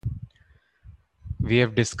We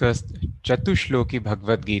have discussed Chatushloki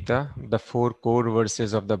Bhagavad Gita, the four core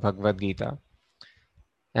verses of the Bhagavad Gita,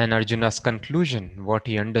 and Arjuna's conclusion, what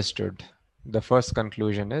he understood. The first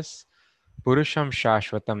conclusion is Purusham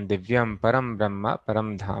Shashvatam Divyam Param Brahma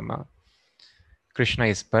Param Dhama. Krishna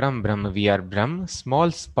is Param Brahma, we are Brahma,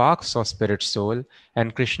 small sparks of spirit soul,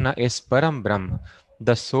 and Krishna is Param Brahma,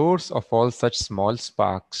 the source of all such small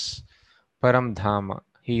sparks. Param Dhama,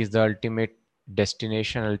 he is the ultimate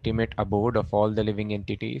destination, ultimate abode of all the living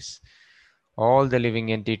entities. All the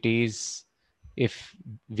living entities, if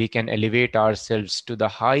we can elevate ourselves to the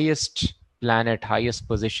highest planet, highest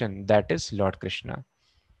position, that is Lord Krishna.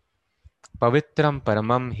 Pavitram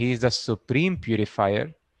Paramam, he is the supreme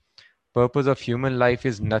purifier. Purpose of human life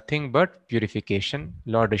is nothing but purification.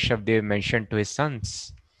 Lord Rishabdev mentioned to his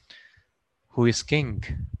sons, who is king,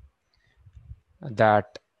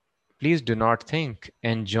 that please do not think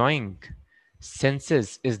enjoying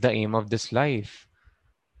senses is the aim of this life.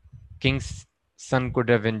 King's son could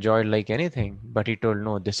have enjoyed like anything, but he told,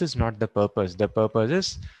 no, this is not the purpose. The purpose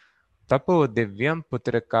is tapo divyam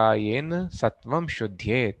putrakayena satvam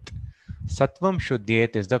shuddhyet. Satvam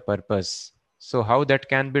shuddhyet is the purpose. So how that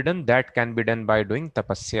can be done? That can be done by doing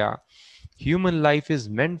tapasya. Human life is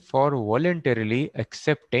meant for voluntarily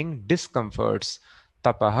accepting discomforts.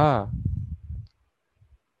 Tapaha.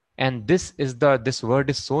 And this word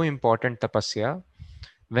is so important, tapasya.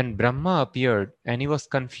 When Brahma appeared and he was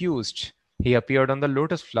confused, he appeared on the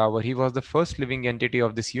lotus flower. He was the first living entity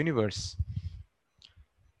of this universe.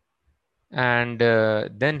 And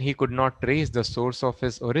then he could not trace the source of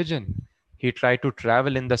his origin. He tried to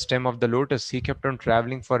travel in the stem of the lotus. He kept on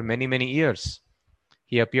traveling for many, many years.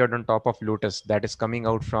 He appeared on top of lotus that is coming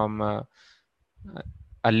out from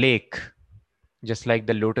a lake. Just like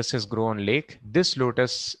the lotuses grow on lake, this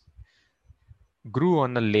lotus grew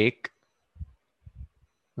on a lake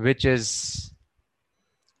which is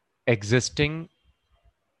existing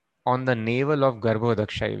on the navel of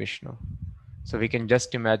Garbhodakshaya Vishnu. So we can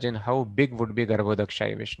just imagine how big would be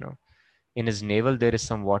Garbhodakshaya Vishnu. In his navel there is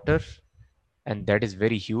some water, and that is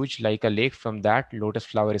very huge, like a lake. From that lotus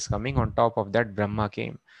flower is coming. On top of that Brahma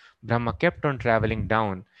came. Brahma kept on traveling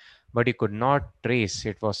down, but he could not trace.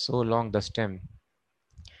 It was so long, the stem.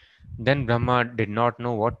 Then Brahma did not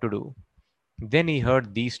know what to do. Then he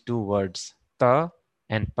heard these two words, ta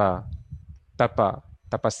and pa. Tapa,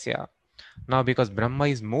 tapasya. Now, because Brahma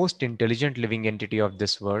is most intelligent living entity of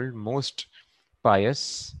this world, most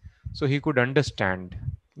pious, so he could understand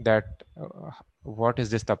that what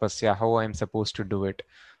is this tapasya, how I am supposed to do it.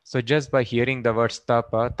 So just by hearing the words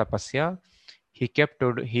tapa, tapasya,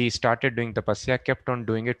 he started doing tapasya, kept on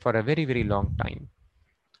doing it for a very, very long time.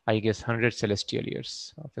 I guess 100 celestial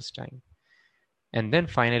years of his time. And then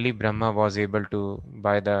finally Brahma was able to,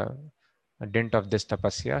 by the dint of this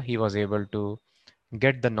tapasya, he was able to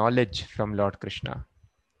get the knowledge from Lord Krishna.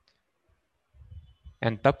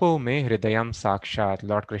 And tapo me hridayam sakshat,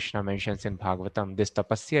 Lord Krishna mentions in Bhagavatam, this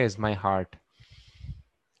tapasya is my heart.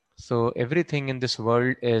 So everything in this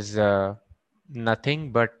world is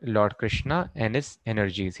nothing but Lord Krishna and his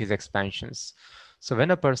energies, his expansions. So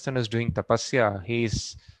when a person is doing tapasya, he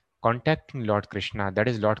is contacting Lord Krishna. That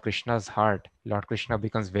is Lord Krishna's heart. Lord Krishna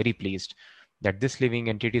becomes very pleased that this living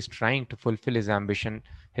entity is trying to fulfill his ambition,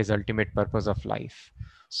 his ultimate purpose of life.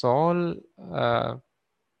 So all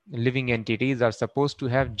living entities are supposed to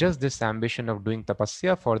have just this ambition of doing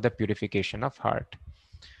tapasya for the purification of heart.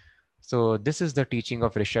 So this is the teaching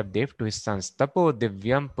of Rishabdev to his sons. Tapo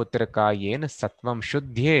divyam putrakayena satvam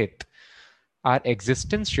shuddhyet. Our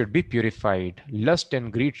existence should be purified. Lust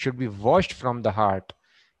and greed should be washed from the heart.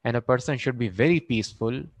 And a person should be very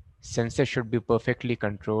peaceful. Senses should be perfectly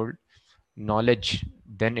controlled. Knowledge,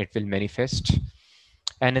 then it will manifest.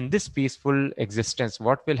 And in this peaceful existence,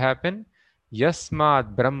 what will happen?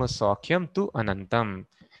 Yasmat Brahma Saukhyam tu Anantam.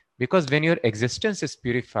 Because when your existence is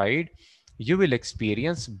purified, you will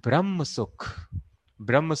experience Brahma Sukh.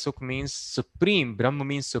 Brahma Sukh means supreme. Brahma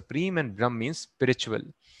means supreme, and Brahma means spiritual.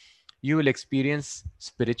 You will experience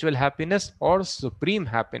spiritual happiness or supreme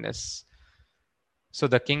happiness. So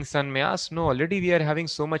the king's son may ask, no, already we are having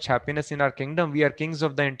so much happiness in our kingdom. We are kings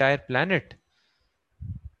of the entire planet.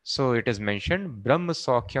 So it is mentioned, Brahma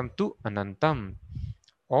Saukhyam tu Anantam.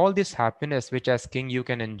 All this happiness which as king you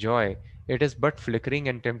can enjoy, it is but flickering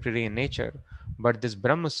and temporary in nature. But this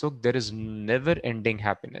Brahma Sukh, there is never ending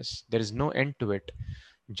happiness. There is no end to it.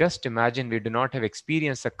 Just imagine we do not have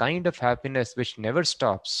experienced a kind of happiness which never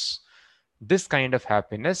stops. This kind of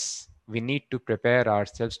happiness we need to prepare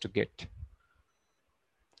ourselves to get.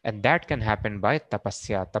 And that can happen by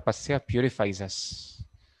tapasya. Tapasya purifies us.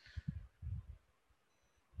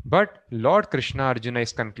 But Lord Krishna, Arjuna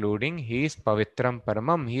is concluding, he is Pavitram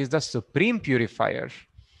Paramam, he is the supreme purifier.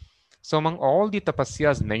 So among all the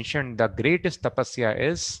tapasyas mentioned, the greatest tapasya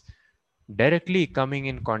is directly coming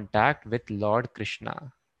in contact with Lord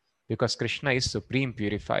Krishna, because Krishna is supreme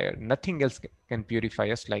purifier. Nothing else can purify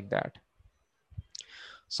us like that.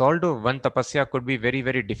 So although one tapasya could be very,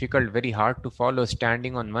 very difficult, very hard to follow,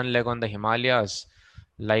 standing on one leg on the Himalayas,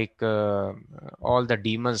 like all the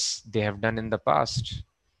demons they have done in the past,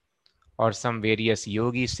 or some various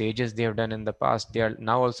yogi sages they have done in the past, they are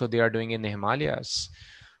now also they are doing in the Himalayas.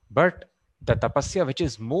 But the tapasya which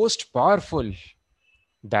is most powerful,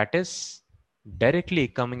 that is directly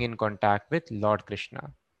coming in contact with Lord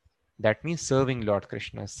Krishna. That means serving Lord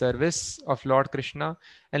Krishna, service of Lord Krishna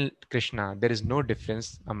and Krishna. There is no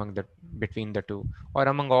difference among the between the two, or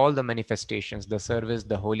among all the manifestations, the service,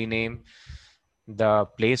 the holy name, the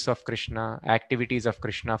place of Krishna, activities of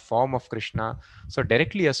Krishna, form of Krishna. So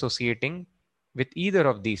directly associating with either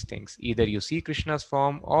of these things, either you see Krishna's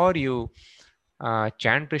form or you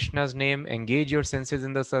chant Krishna's name, engage your senses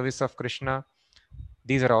in the service of Krishna,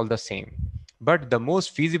 these are all the same. But the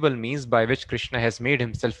most feasible means by which Krishna has made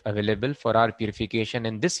himself available for our purification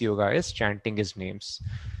in this yoga is chanting his names.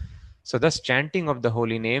 So, thus, chanting of the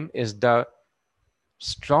holy name is the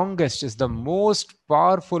strongest, is the most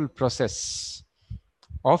powerful process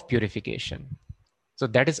of purification. So,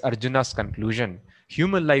 that is Arjuna's conclusion.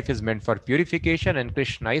 Human life is meant for purification, and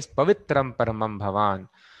Krishna is Pavitram Paramam Bhavan.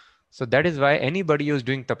 So that is why anybody who is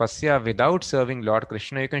doing tapasya without serving Lord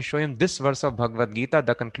Krishna, you can show him this verse of Bhagavad Gita,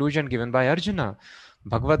 the conclusion given by Arjuna.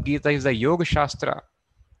 Bhagavad Gita is the Yoga Shastra.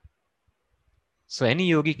 So any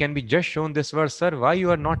yogi can be just shown this verse, sir, why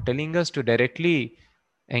you are not telling us to directly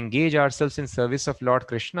engage ourselves in service of Lord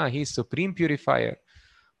Krishna? He is supreme purifier.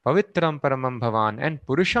 Pavitram Paramam Bhavan and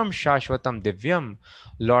Purusham Shashvatam Divyam,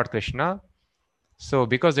 Lord Krishna. So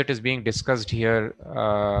because it is being discussed here,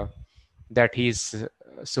 that he is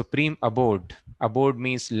supreme abode. Abode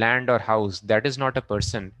means land or house. That is not a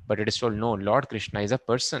person, but it is told no, Lord Krishna is a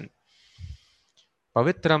person.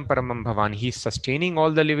 Pavitram Paramam Bhavan. He is sustaining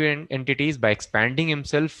all the living entities by expanding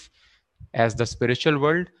himself as the spiritual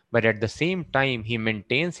world, but at the same time, he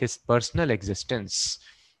maintains his personal existence.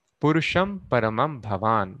 Purusham Paramam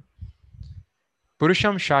Bhavan.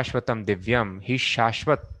 Purusham Shashvatam Divyam. He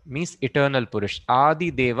Shashvat means eternal Purush.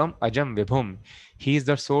 Adi Devam Ajam Vibhum. He is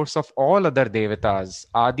the source of all other devatas.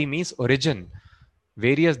 Adi means origin.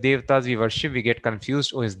 Various devatas we worship, we get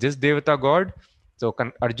confused. Oh, is this devata God? So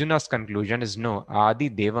Arjuna's conclusion is no.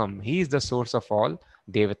 Adi Devam. He is the source of all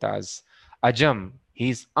devatas. Ajam.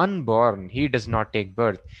 He is unborn. He does not take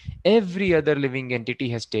birth. Every other living entity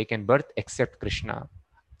has taken birth except Krishna.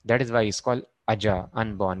 That is why he is called Aja,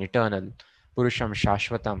 unborn, eternal. Purusham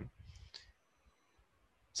Shashvatam.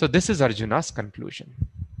 So this is Arjuna's conclusion.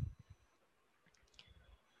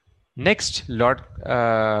 Next, Lord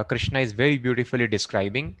Krishna is very beautifully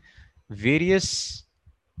describing various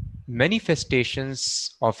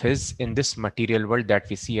manifestations of his in this material world that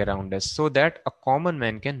we see around us, so that a common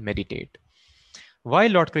man can meditate. Why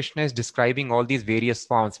Lord Krishna is describing all these various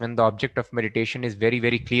forms when the object of meditation is very,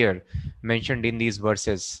 very clear, mentioned in these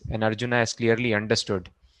verses, and Arjuna has clearly understood?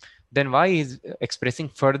 Then why is expressing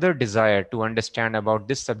further desire to understand about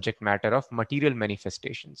this subject matter of material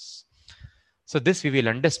manifestations? So this we will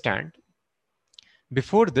understand.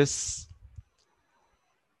 Before this,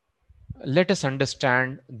 let us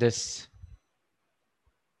understand this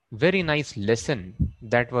very nice lesson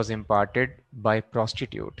that was imparted by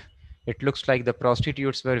prostitute. It looks like the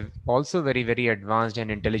prostitutes were also very, very advanced and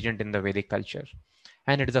intelligent in the Vedic culture.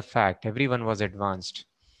 And it is a fact, everyone was advanced.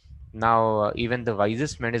 Now, even the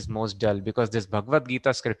wisest man is most dull, because this Bhagavad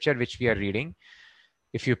Gita scripture which we are reading,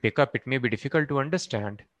 if you pick up, it may be difficult to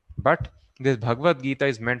understand. But this Bhagavad Gita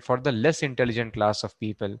is meant for the less intelligent class of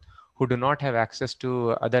people who do not have access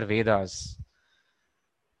to other Vedas.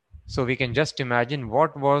 So we can just imagine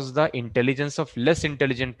what was the intelligence of less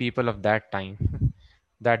intelligent people of that time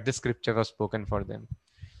that this scripture was spoken for them.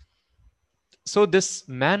 So this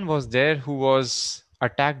man was there who was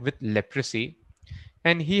attacked with leprosy,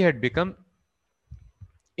 and he had become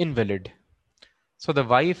invalid. So the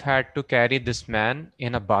wife had to carry this man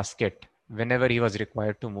in a basket whenever he was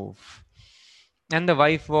required to move. And the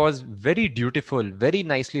wife was very dutiful, very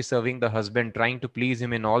nicely serving the husband, trying to please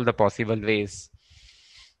him in all the possible ways.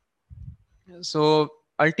 So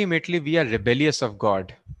ultimately, we are rebellious of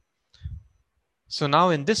God. So now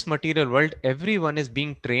in this material world, everyone is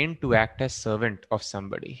being trained to act as servant of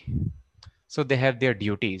somebody. So they have their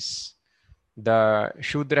duties. The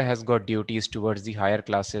Shudra has got duties towards the higher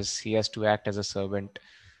classes. He has to act as a servant.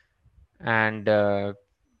 And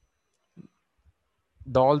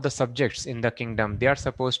all the subjects in the kingdom, they are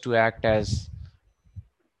supposed to act as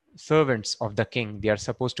servants of the king. They are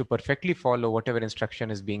supposed to perfectly follow whatever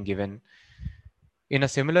instruction is being given. In a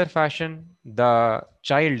similar fashion, the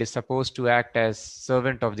child is supposed to act as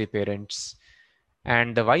servant of the parents,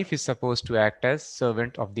 and the wife is supposed to act as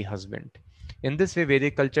servant of the husband. In this way,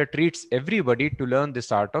 Vedic culture treats everybody to learn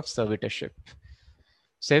this art of servitorship.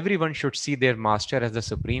 So everyone should see their master as the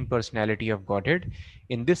supreme personality of Godhead.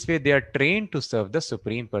 In this way, they are trained to serve the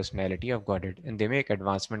supreme personality of Godhead, and they make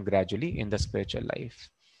advancement gradually in the spiritual life.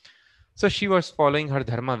 So she was following her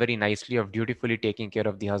dharma very nicely of dutifully taking care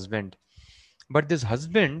of the husband. But this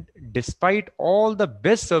husband, despite all the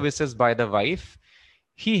best services by the wife,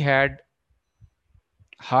 he had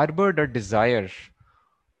harbored a desire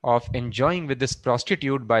of enjoying with this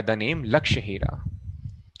prostitute by the name Lakshahira.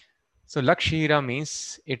 So Lakshahira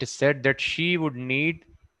means it is said that she would need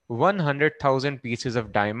 100,000 pieces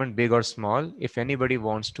of diamond, big or small, if anybody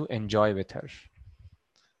wants to enjoy with her.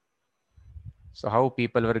 So how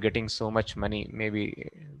people were getting so much money, maybe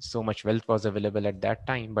so much wealth was available at that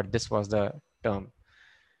time, but this was the term.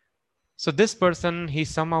 So this person, he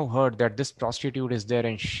somehow heard that this prostitute is there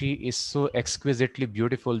and she is so exquisitely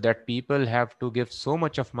beautiful that people have to give so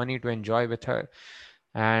much of money to enjoy with her.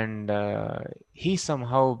 And he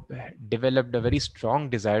somehow developed a very strong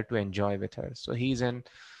desire to enjoy with her. So he's an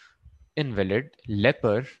invalid,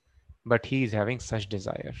 leper, but he is having such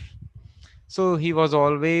desire. So he was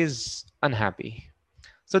always unhappy.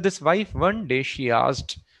 So this wife, one day she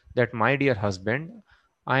asked that, my dear husband,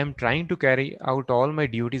 I am trying to carry out all my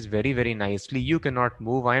duties very, very nicely. You cannot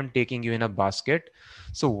move. I am taking you in a basket.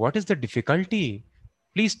 So what is the difficulty?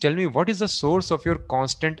 Please tell me, what is the source of your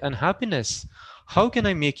constant unhappiness? How can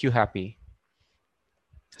I make you happy?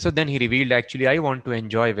 So then he revealed, actually, I want to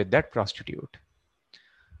enjoy with that prostitute.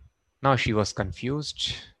 Now she was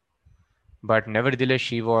confused, but nevertheless,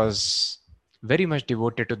 she was very much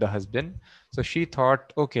devoted to the husband. So she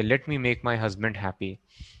thought, okay, let me make my husband happy.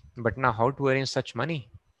 But now, how to arrange such money?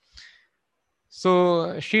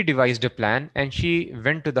 So she devised a plan and she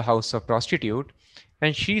went to the house of prostitute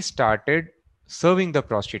and she started serving the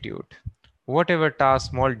prostitute. Whatever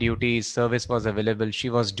task, small duties, service was available, she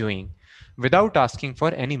was doing without asking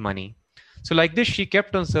for any money. So, like this, she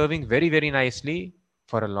kept on serving very, very nicely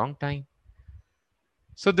for a long time.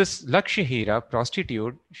 So, this Lakshahira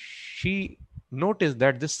prostitute, she noticed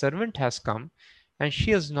that this servant has come and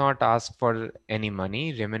she has not asked for any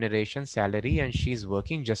money, remuneration, salary, and she's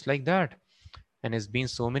working just like that. And it's been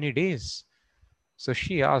so many days. So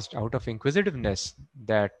she asked out of inquisitiveness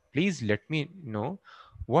that, please let me know,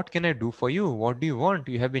 what can I do for you? What do you want?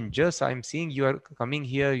 You have been just, I'm seeing you are coming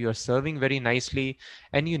here, you are serving very nicely,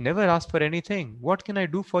 and you never asked for anything. What can I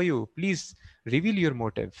do for you? Please reveal your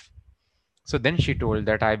motive. So then she told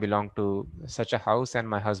that I belong to such a house and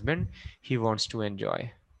my husband, he wants to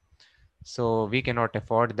enjoy. So we cannot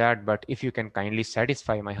afford that, but if you can kindly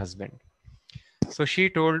satisfy my husband. So she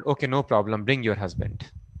told, okay, no problem, bring your husband.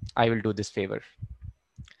 I will do this favor.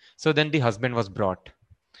 So then the husband was brought.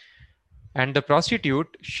 And the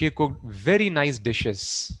prostitute, she cooked very nice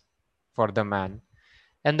dishes for the man.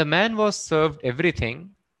 And the man was served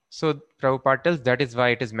everything. So Prabhupada tells that is why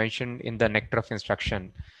it is mentioned in the Nectar of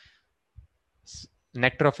Instruction.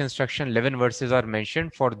 Nectar of Instruction, 11 verses are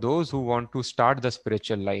mentioned for those who want to start the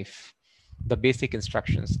spiritual life. The basic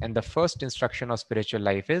instructions. And the first instruction of spiritual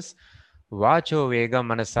life is Vacho vegam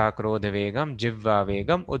manasa krodha vegam jivva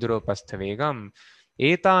vegam udropastha vegam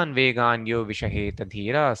etan vegan yo vishaheta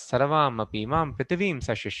dhira sarvam apimam prithivim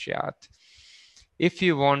sashishyat. If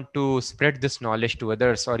you want to spread this knowledge to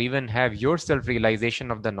others or even have your self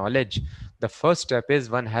realization of the knowledge, the first step is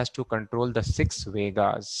one has to control the six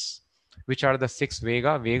vegas. Which are the six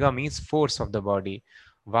vega? Vega means force of the body.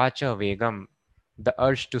 Vacha vegam, the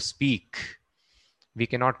urge to speak. We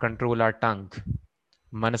cannot control our tongue.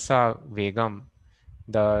 Manasa vegam,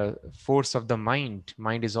 the force of the mind.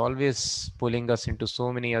 Mind is always pulling us into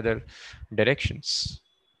so many other directions.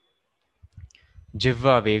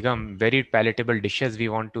 Jivva vegam, very palatable dishes we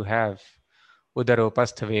want to have.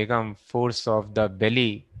 Udaropastha vegam, force of the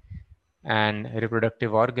belly and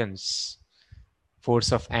reproductive organs.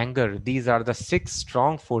 Force of anger. These are the six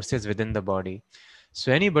strong forces within the body.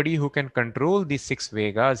 So anybody who can control these six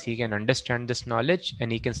vegas, he can understand this knowledge and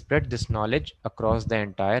he can spread this knowledge across the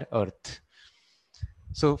entire earth.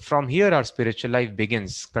 So from here our spiritual life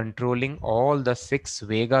begins, controlling all the six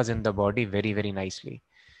vegas in the body very, very nicely.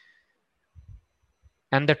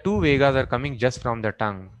 And the two vegas are coming just from the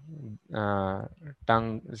tongue.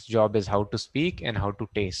 Tongue's job is how to speak and how to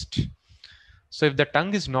taste. So if the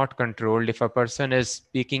tongue is not controlled, if a person is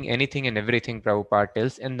speaking anything and everything, Prabhupada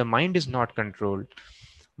tells, and the mind is not controlled,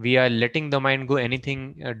 we are letting the mind go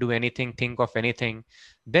anything, do anything, think of anything,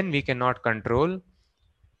 then we cannot control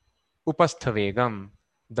upasthavegam,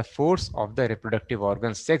 the force of the reproductive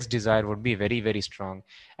organs. Sex desire would be very, very strong,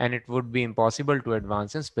 and it would be impossible to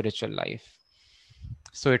advance in spiritual life.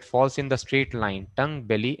 So it falls in the straight line, tongue,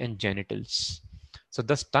 belly, and genitals. So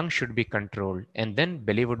thus tongue should be controlled, and then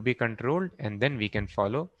belly would be controlled, and then we can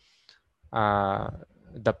follow uh,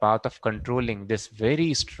 the path of controlling this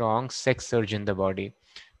very strong sex surge in the body,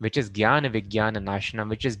 which is Jnana Vijnana Nashanam,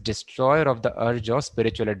 which is destroyer of the urge of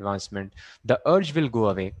spiritual advancement. The urge will go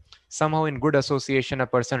away. Somehow, in good association, a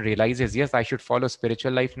person realizes, yes, I should follow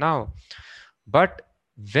spiritual life now. But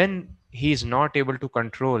when he is not able to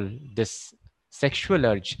control this sexual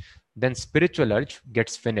urge, then spiritual urge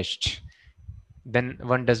gets finished. Then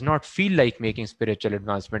one does not feel like making spiritual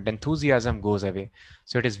advancement. Enthusiasm goes away.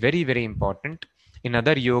 So it is very, very important. In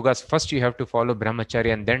other yogas, first you have to follow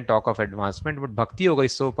brahmacharya and then talk of advancement. But bhakti yoga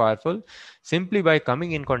is so powerful. Simply by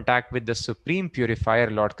coming in contact with the supreme purifier,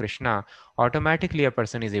 Lord Krishna, automatically a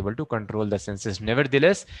person is able to control the senses.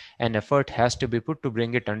 Nevertheless, an effort has to be put to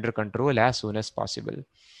bring it under control as soon as possible.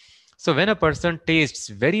 So when a person tastes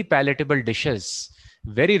very palatable dishes,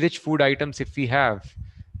 very rich food items, if we have,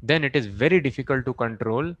 then it is very difficult to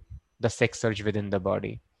control the sex urge within the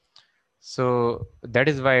body. So that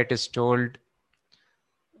is why it is told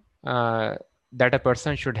uh, that a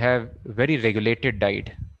person should have very regulated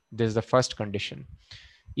diet. This is the first condition.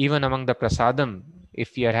 Even among the prasadam,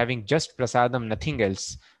 if we are having just prasadam, nothing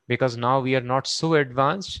else, because now we are not so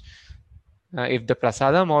advanced. If the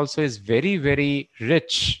prasadam also is very, very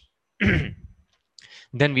rich,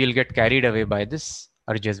 then we'll get carried away by this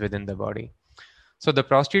urges within the body. So the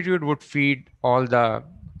prostitute would feed all the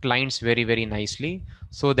clients very, very nicely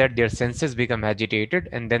so that their senses become agitated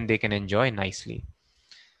and then they can enjoy nicely.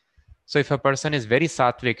 So if a person is very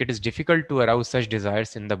sattvic, it is difficult to arouse such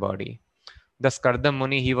desires in the body. Thus Kardam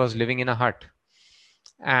Muni, he was living in a hut.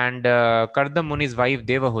 And Kardam Muni's wife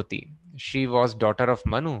Devahuti, she was daughter of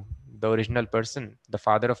Manu, the original person, the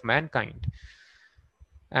father of mankind.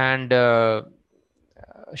 And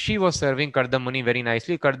she was serving Kardam Muni very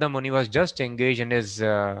nicely. Kardam Muni was just engaged in his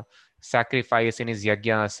sacrifice, in his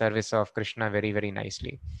yajna, service of Krishna very, very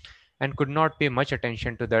nicely, and could not pay much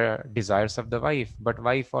attention to the desires of the wife. But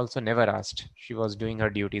wife also never asked. She was doing her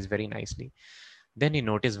duties very nicely. Then he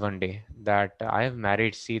noticed one day that I have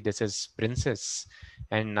married, see, this is princess,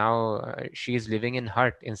 and now she is living in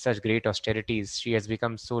hut in such great austerities. She has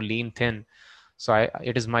become so lean, thin. So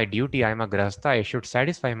it is my duty. I am a grahastha. I should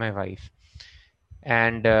satisfy my wife.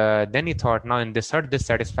 And then he thought, now in this hut, this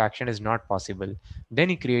satisfaction is not possible. Then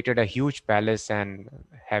he created a huge palace and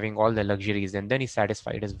having all the luxuries, and then he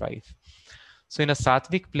satisfied his wife. So in a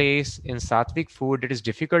sattvic place, in sattvic food, it is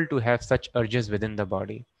difficult to have such urges within the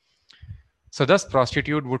body. So thus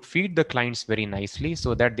prostitute would feed the clients very nicely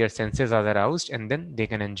so that their senses are aroused and then they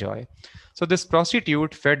can enjoy. So this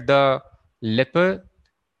prostitute fed the leper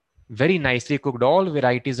very nicely, cooked all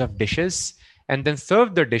varieties of dishes, and then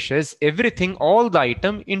served the dishes, everything, all the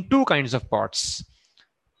item in two kinds of pots,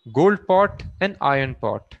 gold pot and iron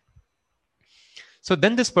pot. So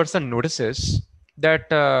then this person notices that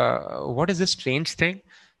what is this strange thing?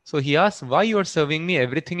 So he asks, why you are serving me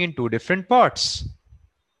everything in two different pots?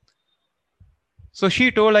 So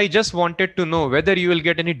she told, I just wanted to know whether you will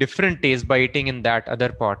get any different taste by eating in that other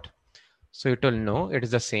pot. So he told, no, it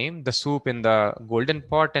is the same. The soup in the golden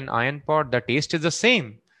pot and iron pot, the taste is the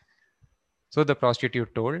same. So the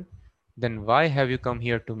prostitute told, then why have you come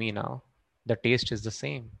here to me now? The taste is the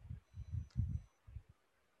same.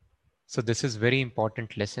 So this is very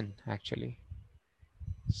important lesson actually.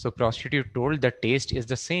 So prostitute told, the taste is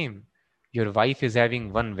the same. Your wife is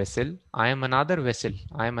having one vessel. I am another vessel.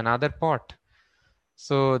 I am another pot.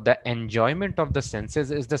 So the enjoyment of the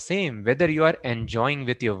senses is the same, whether you are enjoying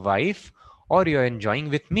with your wife or you are enjoying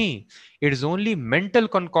with me. It is only mental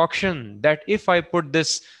concoction that if I put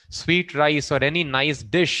this sweet rice or any nice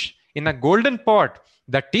dish in a golden pot,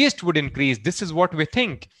 the taste would increase. This is what we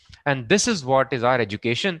think. And this is what is our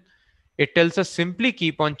education. It tells us simply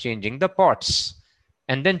keep on changing the pots.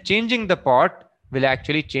 And then changing the pot will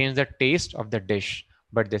actually change the taste of the dish.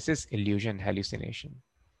 But this is illusion, hallucination.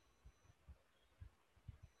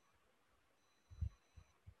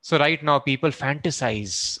 So right now, people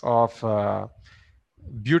fantasize of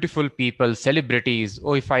beautiful people, celebrities.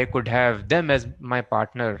 Oh, if I could have them as my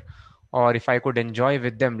partner, or if I could enjoy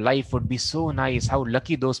with them, life would be so nice. How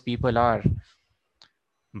lucky those people are.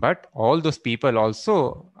 But all those people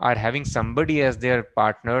also are having somebody as their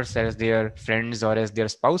partners, as their friends, or as their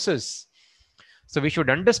spouses. So we should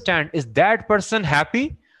understand, is that person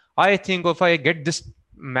happy? I think if I get this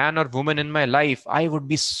man or woman in my life, I would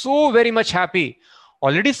be so very much happy.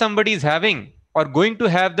 Already somebody is having or going to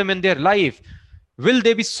have them in their life. Will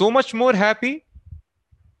they be so much more happy?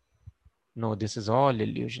 No, this is all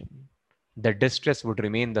illusion. The distress would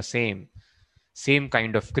remain the same. Same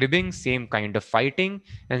kind of cribbing, same kind of fighting,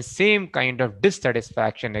 and same kind of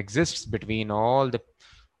dissatisfaction exists between all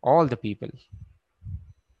the people.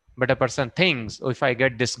 But a person thinks, oh, if I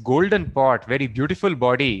get this golden pot, very beautiful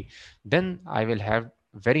body, then I will have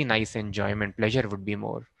very nice enjoyment, pleasure would be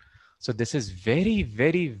more. So this is very,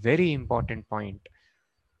 very, very important point.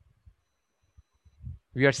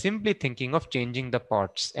 We are simply thinking of changing the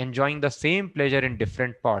pots, enjoying the same pleasure in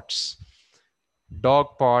different pots.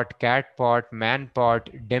 Dog pot, cat pot, man pot,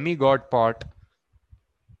 demigod pot.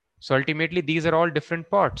 So ultimately, these are all different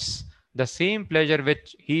pots. The same pleasure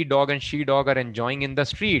which he dog and she dog are enjoying in the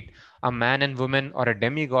street, a man and woman or a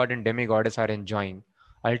demigod and demigoddess are enjoying.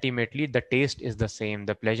 Ultimately, the taste is the same,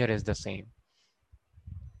 the pleasure is the same.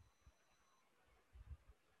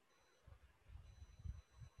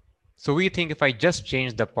 So we think if I just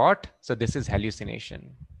change the pot, so this is hallucination.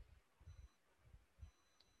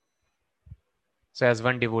 So as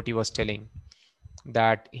one devotee was telling,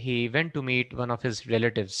 that he went to meet one of his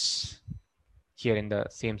relatives here in the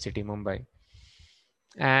same city, Mumbai.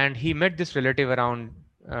 And he met this relative around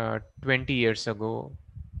 20 years ago.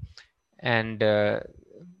 And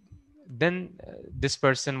then this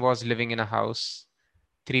person was living in a house,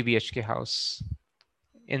 3 BHK house,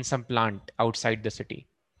 in some plant outside the city.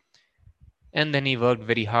 And then he worked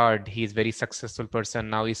very hard. He's a very successful person.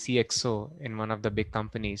 Now he's CXO in one of the big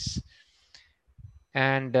companies.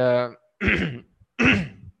 And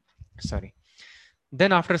sorry.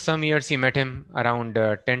 Then after some years, he met him around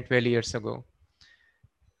 10, 12 years ago.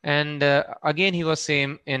 And again, he was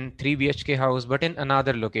same in 3 BHK house, but in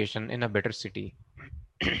another location, in a better city.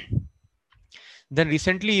 Then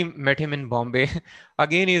recently met him in Bombay.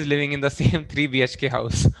 Again, he is living in the same 3 BHK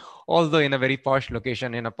house, although in a very posh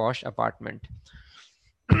location, in a posh apartment.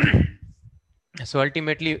 So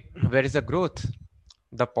ultimately, where is the growth?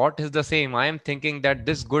 The pot is the same. I am thinking that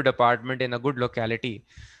this good apartment in a good locality,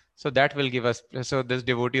 so that will give us. So this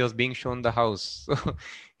devotee was being shown the house. So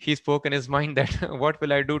he spoke in his mind that what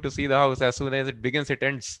will I do to see the house? As soon as it begins, it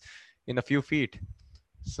ends in a few feet.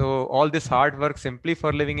 So all this hard work simply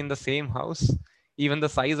for living in the same house. Even the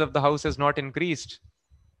size of the house has not increased.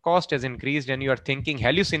 Cost has increased, and you are thinking,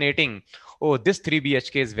 hallucinating. Oh, this 3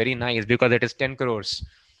 BHK is very nice because it is 10 crores.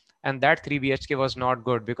 And that 3 BHK was not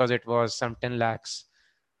good because it was some 10 lakhs.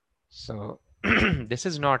 So this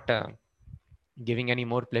is not giving any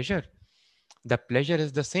more pleasure. The pleasure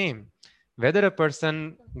is the same. Whether a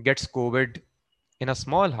person gets COVID in a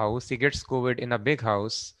small house, he gets COVID in a big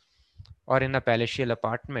house, or in a palatial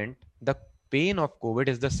apartment, the pain of COVID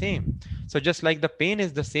is the same. So just like the pain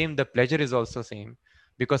is the same, the pleasure is also same.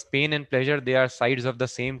 Because pain and pleasure, they are sides of the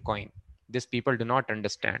same coin. This people do not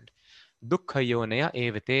understand. Dukkha yonaya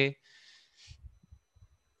evate.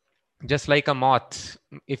 Just like a moth,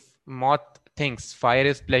 if moth thinks fire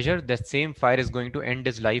is pleasure, that same fire is going to end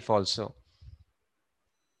his life also.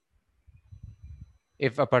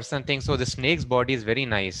 If a person thinks, oh, the snake's body is very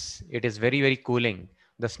nice, it is very, very cooling,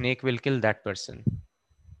 the snake will kill that person.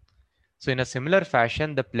 So in a similar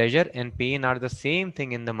fashion, the pleasure and pain are the same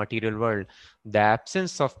thing in the material world. The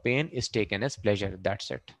absence of pain is taken as pleasure.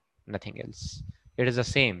 That's it. Nothing else. It is the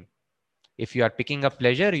same. If you are picking up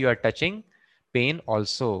pleasure, you are touching pain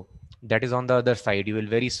also. That is on the other side. You will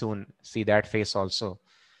very soon see that face also.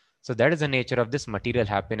 So that is the nature of this material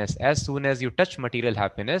happiness. As soon as you touch material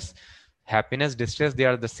happiness, happiness, distress, they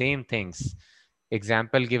are the same things.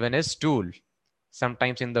 Example given is stool.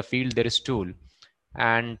 Sometimes in the field there is stool,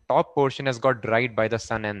 and top portion has got dried by the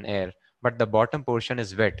sun and air, but the bottom portion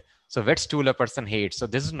is wet. So wet stool a person hates. So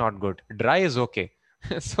this is not good. Dry is okay.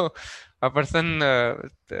 So a person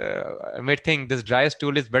may think this dry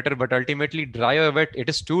stool is better, but ultimately dry or wet, it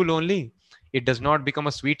is stool only. It does not become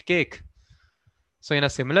a sweet cake. So in a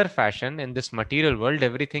similar fashion, in this material world,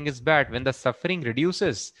 everything is bad. When the suffering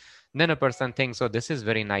reduces, then a person thinks, oh, this is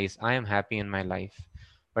very nice. I am happy in my life.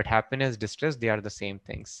 But happiness, distress, they are the same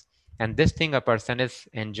things. And this thing a person is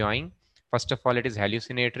enjoying, first of all, it is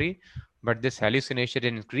hallucinatory. But this hallucination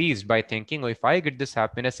increased by thinking, oh, if I get this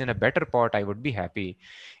happiness in a better pot, I would be happy.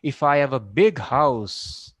 If I have a big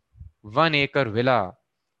house, 1 acre villa,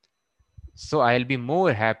 so I'll be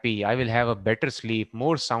more happy. I will have a better sleep,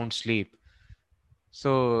 more sound sleep.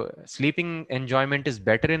 So sleeping enjoyment is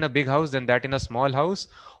better in a big house than that in a small house,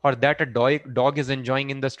 or that a dog is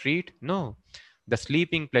enjoying in the street? No. The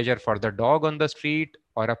sleeping pleasure for the dog on the street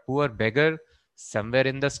or a poor beggar, somewhere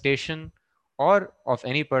in the station, or of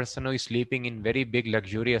any person who is sleeping in very big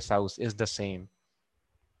luxurious house is the same.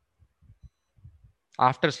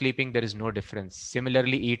 After sleeping, there is no difference.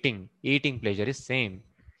 Similarly, eating pleasure is same.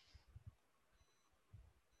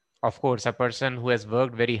 Of course, a person who has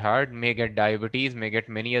worked very hard may get diabetes, may get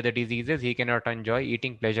many other diseases. He cannot enjoy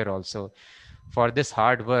eating pleasure also. For this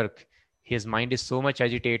hard work, his mind is so much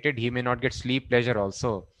agitated, he may not get sleep pleasure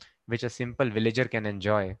also, which a simple villager can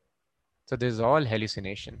enjoy. So this is all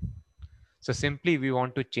hallucination. So simply we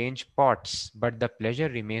want to change pots, but the pleasure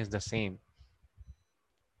remains the same.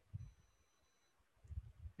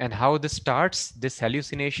 And how this starts, this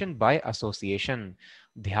hallucination? By association.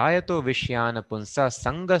 Dhyayato vishyana punsa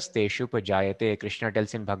sangasteshu pajayate. Krishna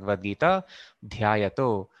tells in Bhagavad Gita,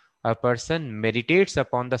 dhyayato. A person meditates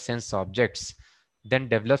upon the sense objects, then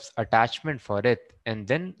develops attachment for it, and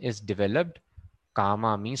then is developed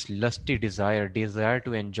kama, means lusty desire, desire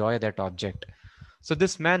to enjoy that object. So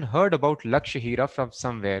this man heard about Lakshahira from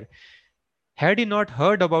somewhere. Had he not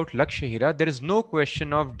heard about Lakshahira, there is no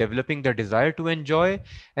question of developing the desire to enjoy,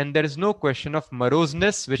 and there is no question of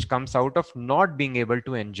moroseness which comes out of not being able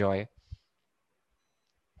to enjoy.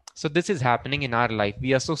 So this is happening in our life.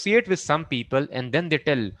 We associate with some people and then they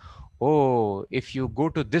tell, oh, if you go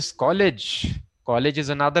to this college, college is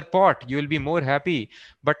another pot, you will be more happy.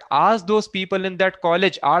 But ask those people in that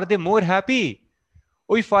college, are they more happy?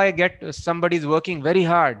 Oh, if I get somebody's working very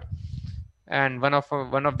hard, and one of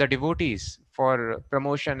the devotees for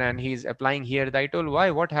promotion, and he's applying here, I told,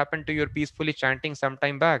 why, what happened to your peacefully chanting some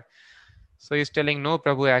time back? So he's telling, no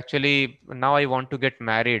Prabhu, actually now I want to get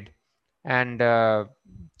married, and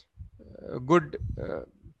good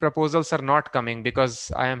proposals are not coming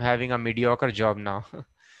because I am having a mediocre job now.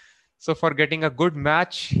 So for getting a good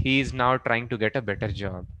match, he is now trying to get a better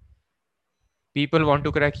job. People want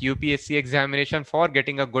to crack UPSC examination for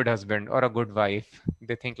getting a good husband or a good wife.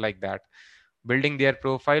 They think like that, building their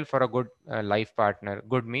profile for a good life partner.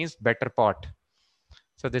 Good means better pot.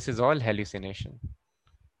 So this is all hallucination.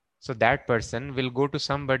 So that person will go to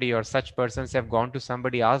somebody, or such persons have gone to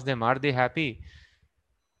somebody, ask them, are they happy?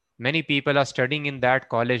 Many people are studying in that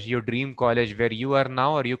college, your dream college where you are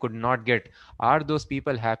now or you could not get. Are those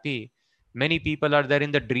people happy? Many people are there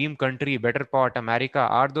in the dream country, better pot, America.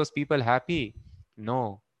 Are those people happy?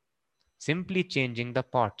 No. Simply changing the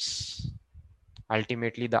pots.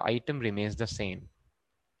 Ultimately, the item remains the same.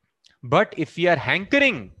 But if we are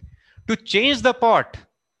hankering to change the pot,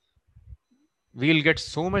 we'll get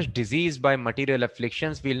so much disease by material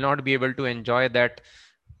afflictions, we'll not be able to enjoy that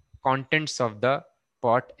contents of the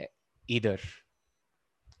pot either.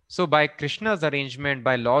 So by Krishna's arrangement,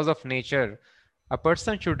 by laws of nature, a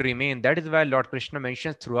person should remain. That is why Lord Krishna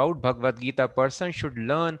mentions throughout Bhagavad Gita, a person should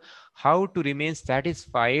learn how to remain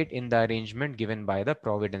satisfied in the arrangement given by the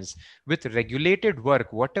providence. With regulated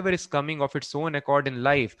work, whatever is coming of its own accord in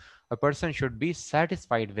life, a person should be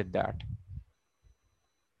satisfied with that.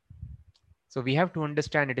 So we have to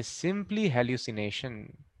understand it is simply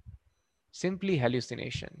hallucination. Simply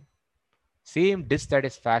hallucination. Same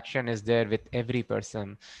dissatisfaction is there with every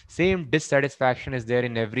person. Same dissatisfaction is there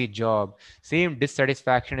in every job. Same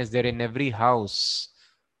dissatisfaction is there in every house.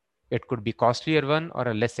 It could be costlier one or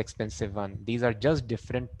a less expensive one. These are just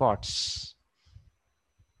different pots.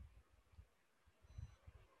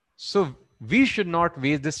 So we should not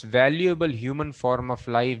waste this valuable human form of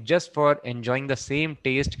life just for enjoying the same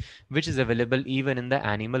taste which is available even in the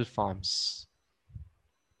animal forms.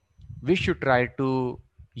 We should try to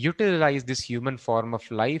utilize this human form of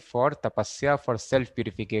life for tapasya, for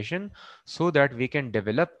self-purification, so that we can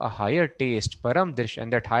develop a higher taste, param drish,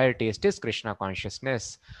 and that higher taste is Krishna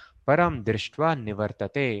consciousness. Param drishtva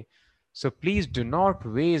nivartate. So please do not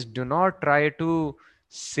waste, do not try to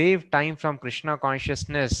save time from Krishna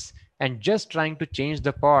consciousness and just trying to change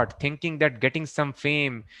the pot, thinking that getting some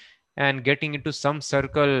fame and getting into some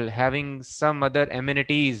circle, having some other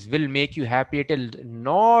amenities will make you happy. It is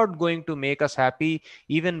not going to make us happy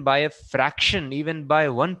even by a fraction, even by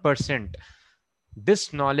 1%.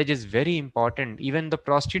 This knowledge is very important. Even the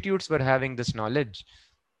prostitutes were having this knowledge.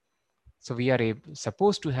 So we are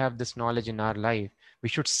supposed to have this knowledge in our life. We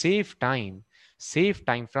should save time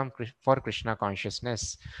for Krishna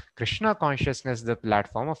consciousness. Krishna consciousness is the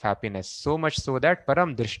platform of happiness, so much so that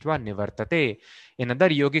param drishtva nivartate. In other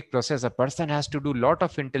yogic process, a person has to do lot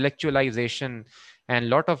of intellectualization and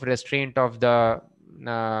lot of restraint of the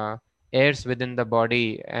airs within the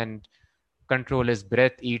body, and control his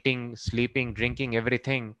breath, eating, sleeping, drinking,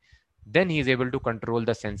 everything. Then he is able to control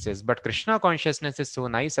the senses. But Krishna consciousness is so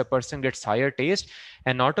nice, a person gets higher taste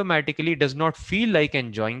and automatically does not feel like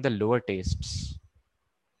enjoying the lower tastes.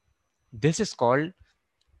 This is called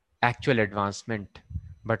actual advancement.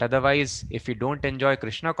 But otherwise, if we don't enjoy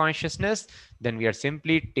Krishna consciousness, then we are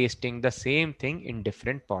simply tasting the same thing in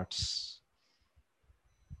different pots.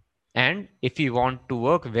 And if we want to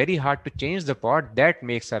work very hard to change the pot, that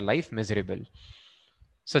makes our life miserable.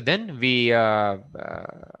 So then we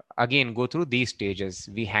again go through these stages.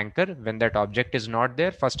 We hanker when that object is not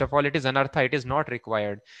there. First of all, it is anartha, it is not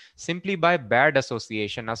required. Simply by bad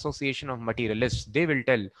association of materialists, they will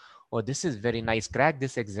tell, oh, this is very nice, crack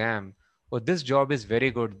this exam. Oh, this job is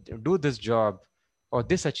very good, do this job. Or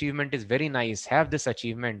this achievement is very nice, have this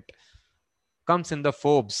achievement. Comes in the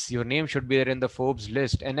Forbes, your name should be there in the Forbes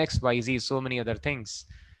list, and XYZ, so many other things.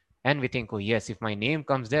 And we think, oh, yes, if my name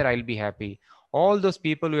comes there, I'll be happy. All those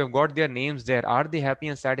people who have got their names there, are they happy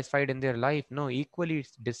and satisfied in their life? No, equally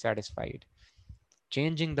dissatisfied.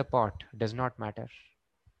 Changing the pot does not matter.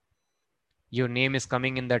 Your name is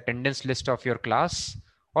coming in the attendance list of your class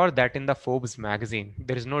or that in the Forbes magazine.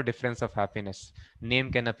 There is no difference of happiness.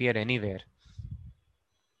 Name can appear anywhere.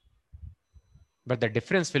 But the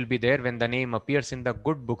difference will be there when the name appears in the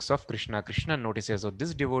good books of Krishna. Krishna notices, oh,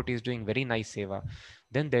 this devotee is doing very nice seva.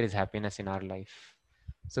 Then there is happiness in our life.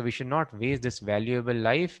 So we should not waste this valuable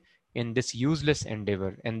life in this useless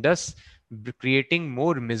endeavor and thus creating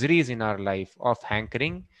more miseries in our life of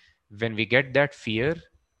hankering when we get that fear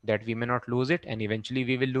that we may not lose it and eventually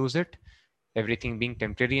we will lose it, everything being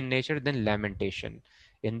temporary in nature, then lamentation.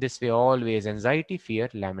 In this way, always anxiety, fear,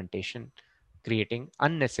 lamentation, creating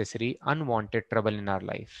unnecessary, unwanted trouble in our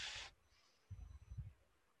life.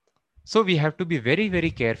 So we have to be very,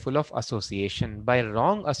 very careful of association. By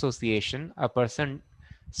wrong association, a person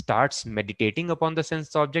starts meditating upon the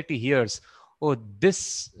sense object. He hears, oh,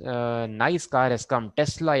 this nice car has come,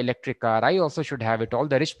 Tesla electric car. I also should have it. All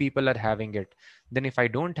the rich people are having it. Then if I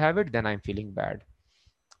don't have it, then I'm feeling bad.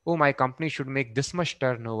 Oh, my company should make this much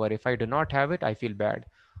turnover. If I do not have it, I feel bad.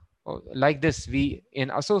 Oh, like this, we in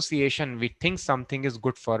association, we think something is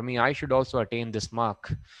good for me. I should also attain this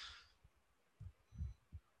mark.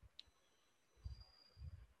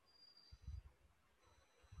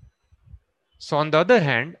 So, on the other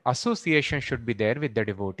hand, association should be there with the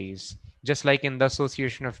devotees. Just like in the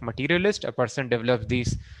association of materialist, a person develops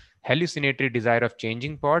these hallucinatory desire of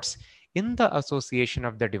changing pots. In the association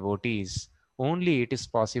of the devotees, only it is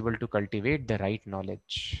possible to cultivate the right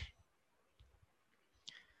knowledge.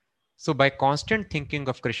 So, by constant thinking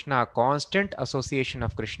of Krishna, constant association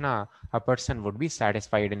of Krishna, a person would be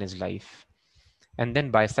satisfied in his life. And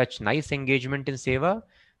then, by such nice engagement in seva,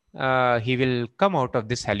 he will come out of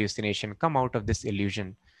this hallucination, come out of this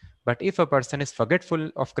illusion. But if a person is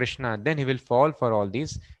forgetful of Krishna, then he will fall for all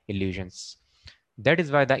these illusions. That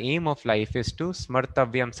is why the aim of life is to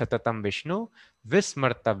smartavyam satatam Vishnu,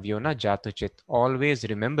 vismartavyo na jatuchit. Always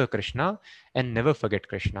remember Krishna and never forget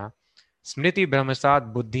Krishna. Smriti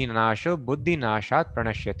brahmasat buddhi nasho, buddhi nashat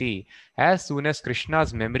pranashyati. As soon as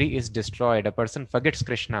Krishna's memory is destroyed, a person forgets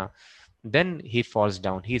Krishna, then he falls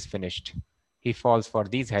down, he is finished. He falls for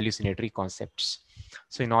these hallucinatory concepts.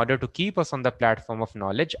 So, in order to keep us on the platform of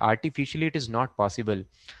knowledge, artificially it is not possible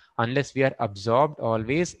unless we are absorbed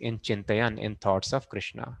always in Chintayan, in thoughts of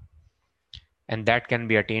Krishna. And that can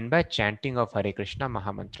be attained by chanting of Hare Krishna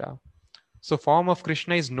Mahamantra. So, form of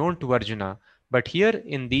Krishna is known to Arjuna. But here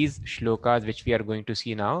in these shlokas, which we are going to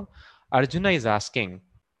see now, Arjuna is asking,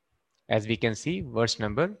 as we can see, verse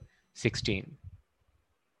number 16.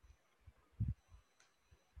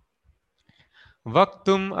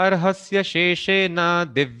 वक्तुम् अर्हस्य शेषेण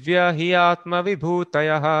दिव्य हि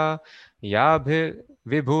आत्मविभूतयः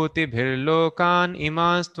याभिर्विभूतिभिर्लोकान्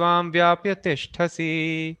इमांस्त्वां व्याप्य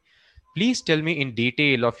तिष्ठसि. Please tell me in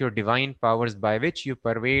detail of your divine powers by which you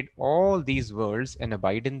pervade all these worlds and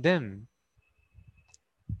abide in them.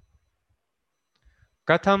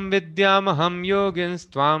 कथं विद्यामहं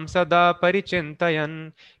योगिंस्त्वां सदा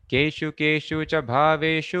परिचिन्तयन् केषु केषु च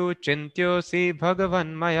भावेषु चिन्त्योऽसि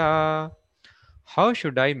भगवन्मया. How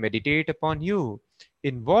should I meditate upon you?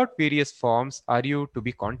 In what various forms are you to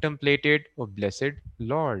be contemplated, O blessed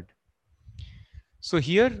Lord? So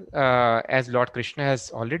here, as Lord Krishna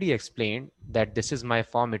has already explained that this is my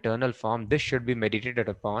form, eternal form, this should be meditated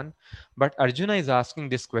upon. But Arjuna is asking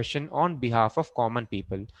this question on behalf of common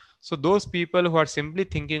people. So those people who are simply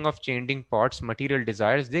thinking of changing pots, material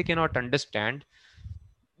desires, they cannot understand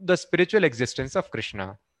the spiritual existence of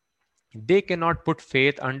Krishna. They cannot put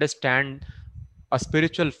faith, understand a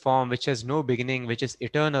spiritual form which has no beginning, which is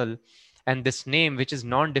eternal, and this name which is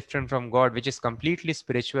non-different from God, which is completely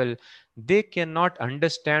spiritual. They cannot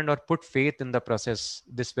understand or put faith in the process,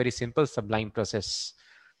 this very simple, sublime process.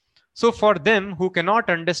 So for them who cannot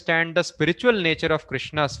understand the spiritual nature of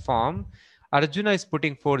Krishna's form, Arjuna is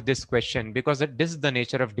putting forth this question because this is the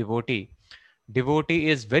nature of devotee. Devotee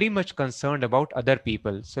is very much concerned about other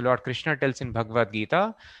people. So Lord Krishna tells in Bhagavad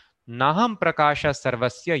Gita, Naham prakasha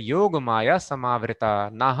sarvasya yoga maya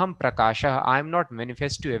samavrita. Naham prakasha, I am not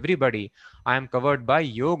manifest to everybody. I am covered by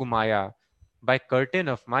yoga maya, by curtain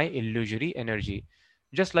of my illusory energy.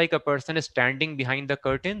 Just like a person is standing behind the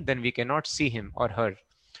curtain, then we cannot see him or her.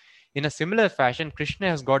 In a similar fashion, Krishna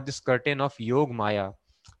has got this curtain of Yog Maya,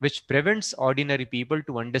 which prevents ordinary people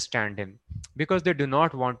to understand him because they do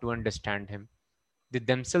not want to understand him. They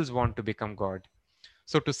themselves want to become God.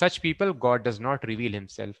 So, to such people, God does not reveal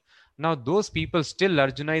himself. Now, those people still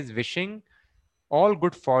Arjuna is wishing all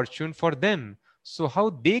good fortune for them. So, how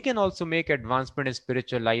they can also make advancement in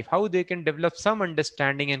spiritual life, how they can develop some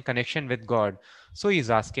understanding and connection with God. So, he's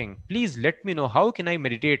asking, please let me know how can I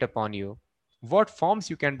meditate upon you? What forms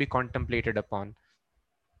you can be contemplated upon?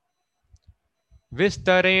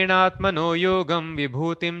 विस्तरेणात्मनो योगं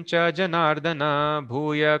विभूतिं च जनार्दन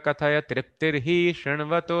भूय कथय तृप्तिर्हि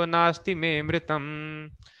शृण्वतो नास्ति मे मृतम्.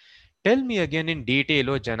 Tell me again in detail,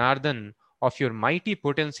 O Janardan, of your mighty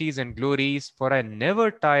potencies and glories, for I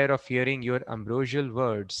never tire of hearing your ambrosial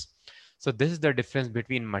words. So this is the difference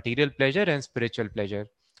between material pleasure and spiritual pleasure.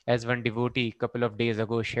 As one devotee a couple of days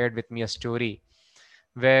ago shared with me a story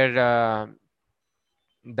where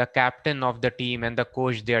the captain of the team and the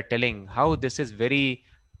coach, they are telling how this is very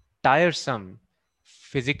tiresome,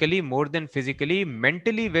 physically, more than physically,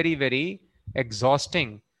 mentally very very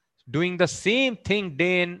exhausting, doing the same thing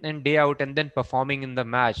day in and day out and then performing in the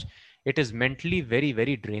match. It is mentally very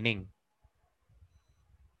very draining.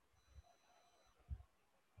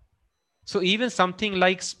 So even something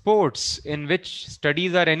like sports, in which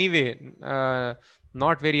studies are anyway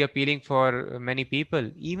not very appealing for many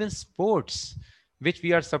people, even sports, which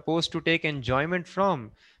we are supposed to take enjoyment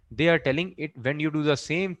from, they are telling it when you do the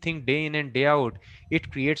same thing day in and day out,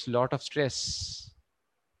 it creates a lot of stress.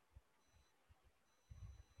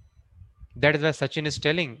 That is why Sachin is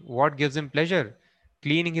telling what gives him pleasure.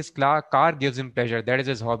 Cleaning his car gives him pleasure. That is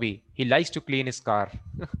his hobby. He likes to clean his car.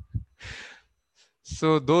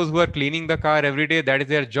 So those who are cleaning the car every day, that is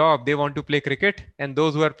their job. They want to play cricket. And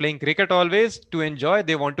those who are playing cricket always to enjoy,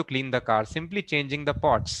 they want to clean the car, simply changing the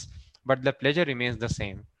pots. But the pleasure remains the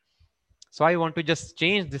same. So I want to just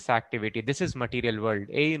change this activity. This is material world.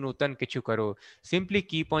 Ei nutan kichu karo. Simply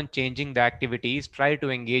keep on changing the activities. Try to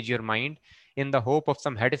engage your mind in the hope of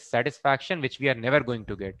some satisfaction, which we are never going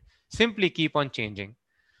to get. Simply keep on changing.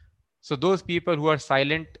 So those people who are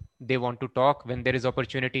silent, they want to talk when there is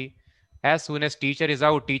opportunity. As soon as teacher is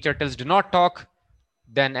out, teacher tells do not talk.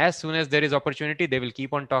 Then as soon as there is opportunity, they will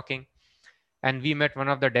keep on talking. And we met one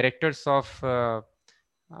of the directors of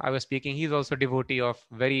I was speaking. He's also devotee of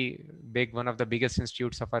very big, one of the biggest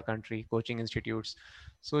institutes of our country, coaching institutes.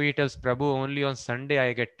 So he tells Prabhu, only on Sunday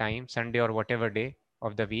I get time, Sunday or whatever day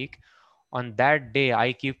of the week. On that day,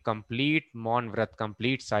 I keep complete Maun Vrat,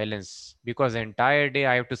 complete silence, because the entire day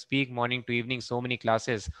I have to speak morning to evening, so many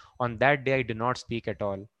classes. On that day, I do not speak at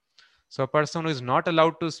all. So a person who is not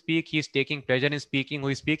allowed to speak, he is taking pleasure in speaking. Who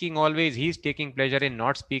is speaking always, he is taking pleasure in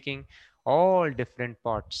not speaking. All different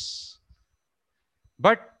parts.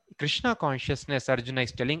 But Krishna consciousness, Arjuna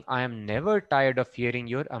is telling, I am never tired of hearing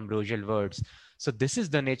your ambrosial words. So this is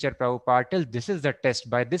the nature Prabhupada tells. This is the test.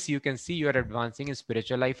 By this you can see you are advancing in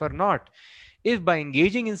spiritual life or not. If by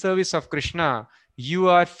engaging in service of Krishna, you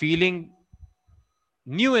are feeling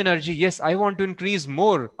new energy, yes, I want to increase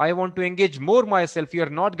more, I want to engage more myself, you are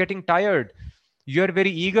not getting tired, you are very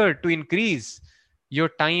eager to increase your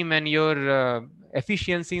time and your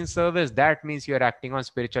efficiency in service, that means you are acting on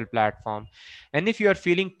spiritual platform. And if you are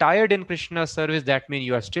feeling tired in Krishna's service, that means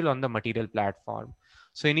you are still on the material platform.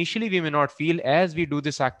 So initially we may not feel, as we do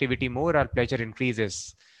this activity more, our pleasure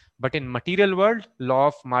increases. But in material world, law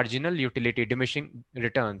of marginal utility, diminishing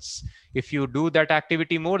returns. If you do that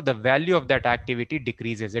activity more, the value of that activity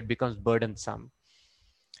decreases. It becomes burdensome.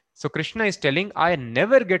 So Krishna is telling, I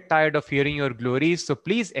never get tired of hearing your glories. So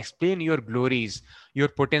please explain your glories, your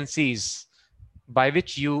potencies, by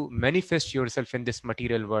which you manifest yourself in this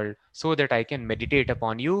material world, so that I can meditate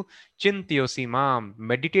upon you. Chintyosi mam.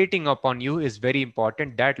 Meditating upon you is very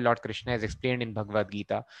important. That Lord Krishna has explained in Bhagavad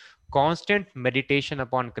Gita. Constant meditation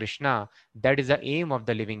upon Krishna, that is the aim of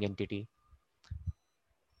the living entity.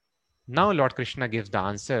 Now Lord Krishna gives the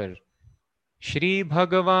answer. Shri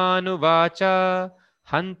Bhagavan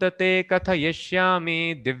Hantate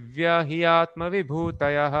kathayashyami divya hi atma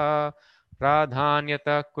vibhutayah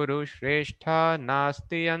pradhanyata kuru shrestha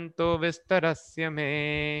nasti anto vistarasya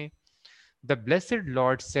me. The blessed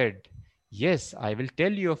Lord said, yes, I will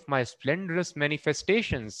tell you of my splendorous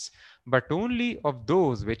manifestations, but only of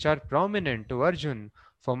those which are prominent to Arjun.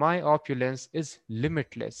 For my opulence is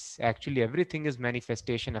limitless. Actually, everything is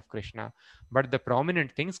manifestation of Krishna, but the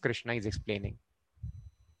prominent things Krishna is explaining.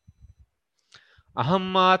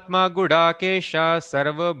 Aham atma gudakesha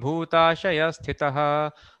sarvabhutashaya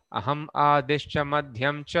sthitah aham adishcha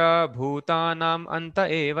madhyam cha bhutanam anta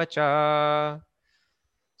eva cha.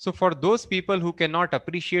 So for those people who cannot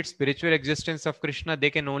appreciate spiritual existence of Krishna,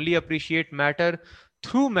 they can only appreciate matter.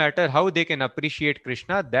 Through matter, how they can appreciate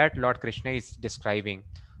Krishna, that Lord Krishna is describing,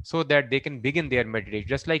 so that they can begin their meditation.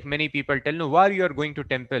 Just like many people tell, no, why you are going to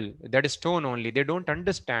temple? That is stone only. They don't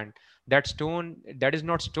understand that stone, that is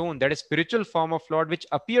not stone, that is spiritual form of Lord which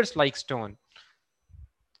appears like stone.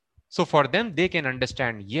 So for them, they can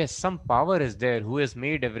understand, yes, some power is there who has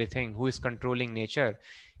made everything, who is controlling nature.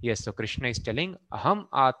 Yes, so Krishna is telling, Aham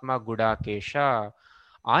Atma Gudakesha.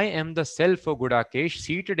 I am the self of Gudakesh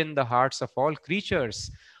seated in the hearts of all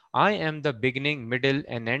creatures. I am the beginning, middle,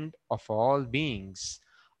 and end of all beings.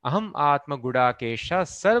 Aham Atma Gudakesha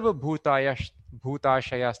Sarva Bhutashaya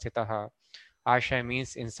Sthitaha. Ashaya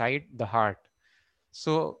means inside the heart.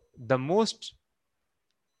 So the most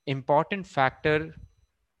important factor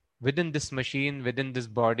within this machine, within this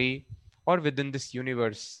body, or within this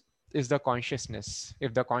universe is the consciousness.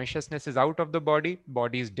 If the consciousness is out of the body,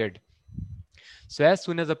 body is dead. So as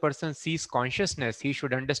soon as a person sees consciousness, he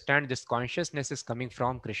should understand this consciousness is coming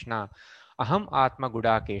from Krishna. Aham Atma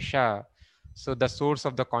Gudakesha. So the source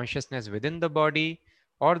of the consciousness within the body,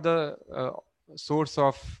 or the source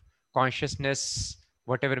of consciousness,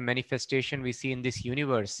 whatever manifestation we see in this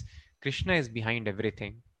universe, Krishna is behind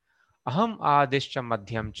everything. Aham adishcha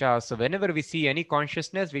madhyam cha. So whenever we see any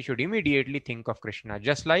consciousness, we should immediately think of Krishna.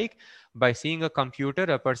 Just like by seeing a computer,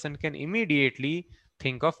 a person can immediately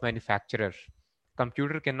think of manufacturer.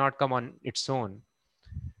 Computer cannot come on its own.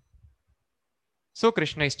 So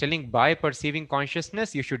Krishna is telling, by perceiving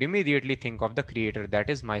consciousness, you should immediately think of the creator, that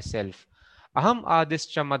is myself. Aham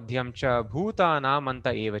adishcha madhyam cha bhutanam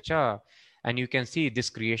anta eva cha. And you can see this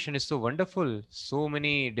creation is so wonderful. So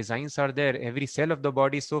many designs are there. Every cell of the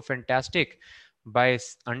body is so fantastic. By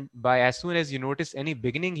as soon as you notice any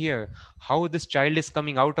beginning here, how this child is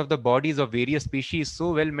coming out of the bodies of various species,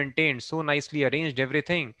 so well maintained, so nicely arranged,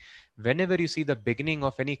 everything. Whenever you see the beginning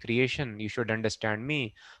of any creation, you should understand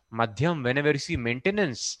me. Madhyam, whenever you see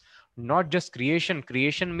maintenance, not just creation.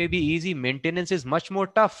 Creation may be easy, maintenance is much more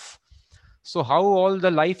tough. So how all the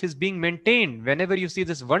life is being maintained, whenever you see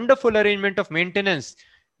this wonderful arrangement of maintenance,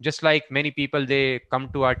 just like many people, they come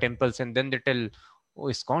to our temples and then they tell, oh,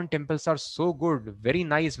 ISKCON temples are so good, very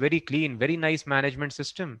nice, very clean, very nice management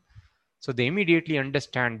system. So they immediately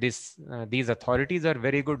understand this. These authorities are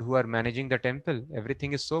very good who are managing the temple.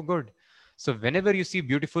 Everything is so good. So whenever you see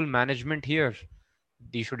beautiful management here,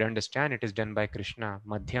 you should understand it is done by Krishna.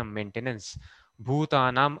 Madhyam, maintenance.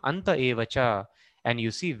 Bhutanam anta evacha. And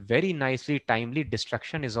you see very nicely timely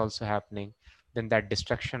destruction is also happening. Then that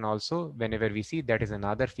destruction also, whenever we see, that is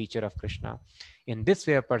another feature of Krishna. In this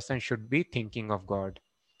way, a person should be thinking of God.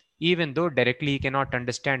 Even though directly he cannot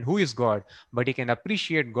understand who is God, but he can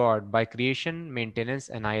appreciate God by creation, maintenance,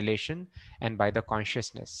 annihilation, and by the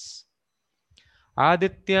consciousness.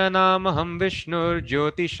 आदित्यानामहं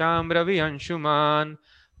विष्णुर्ज्योतिषां रविअंशुमान्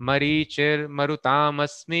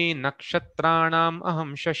मरीचिर्मरुतामस्मि नक्षत्राणाम्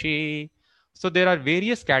aham shashi. So there are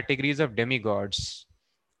various categories of demigods,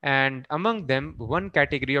 and among them one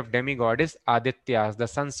category of demigod is Adityas, the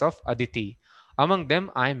sons of Aditi. Among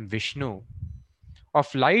them I am Vishnu.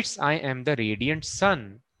 Of lights I am the radiant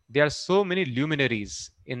sun. There are so many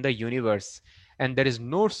luminaries in the universe, and there is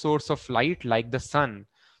no source of light like the sun.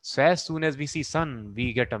 So as soon as we see sun,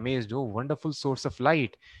 we get amazed. Oh, wonderful source of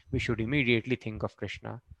light. We should immediately think of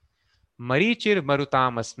Krishna. Marichir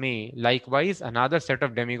Marutam. Likewise, another set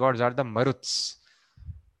of demigods are the Maruts.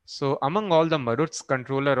 So among all the Maruts,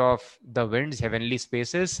 controller of the winds, heavenly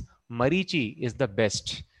spaces, Marichi is the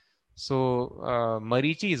best. So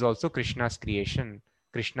Marichi is also Krishna's creation,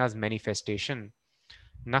 Krishna's manifestation.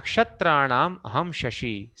 Nakshatra aham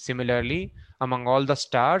shashi. Similarly, among all the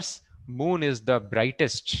stars, moon is the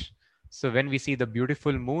brightest. So when we see the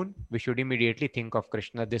beautiful moon, we should immediately think of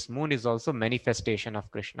Krishna. This moon is also manifestation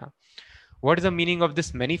of Krishna. What is the meaning of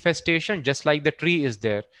this manifestation? Just like the tree is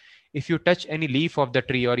there. If you touch any leaf of the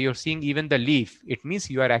tree, or you're seeing even the leaf, it means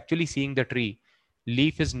you are actually seeing the tree.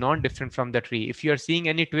 Leaf is non-different from the tree. If you are seeing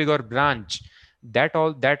any twig or branch, that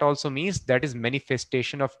also means that is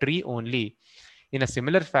manifestation of tree only. In a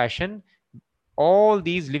similar fashion, all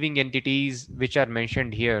these living entities which are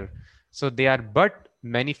mentioned here, so they are but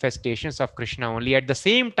manifestations of Krishna only. At the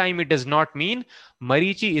same time, it does not mean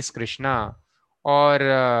Marichi is Krishna,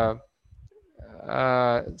 or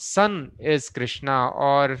sun is Krishna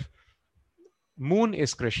or moon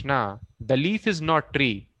is Krishna, the leaf is not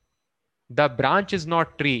tree, the branch is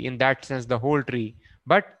not tree in that sense, the whole tree,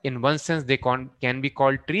 but in one sense they can be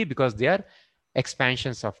called tree because they are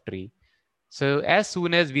expansions of tree. So as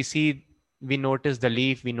soon as we notice the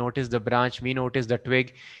leaf, we notice the branch, we notice the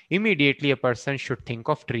twig, immediately a person should think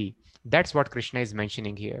of tree. That's what Krishna is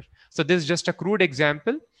mentioning here. So this is just a crude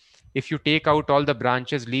example. If you take out all the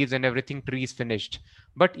branches, leaves and everything, tree is finished.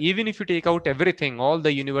 But even if you take out everything, all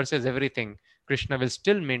the universes, everything, Krishna will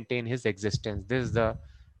still maintain his existence. This is the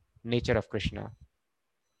nature of Krishna.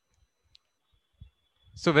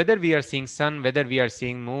 So whether we are seeing sun, whether we are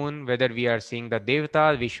seeing moon, whether we are seeing the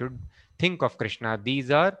Devata, we should think of Krishna. These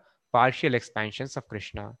are partial expansions of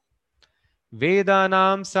Krishna.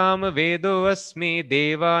 Vedanam sam vedo asmi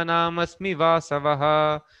devanam asmi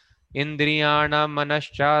vasavaha indriyanam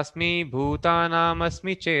manaschasmi bhutanam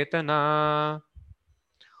asmi chetana.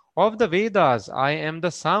 Of the Vedas, I am the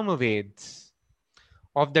Samaveds.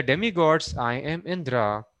 Of the demigods, I am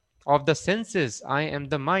Indra. Of the senses, I am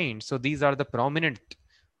the mind. So these are the prominent.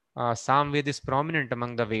 Samved is prominent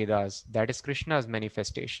among the Vedas. That is Krishna's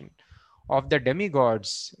manifestation. Of the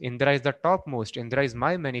demigods, Indra is the topmost. Indra is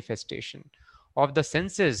my manifestation. Of the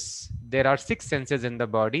senses, there are 6 senses in the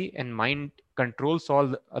body, and mind controls all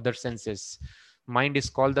the other senses. Mind is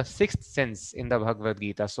called the 6th sense in the Bhagavad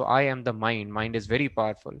Gita. So I am the mind. Mind is very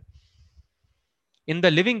powerful. In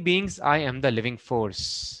the living beings, I am the living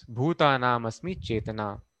force. Bhutanam asmi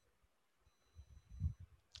chetana.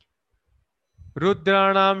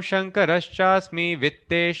 Rudranam Shankarashchasmi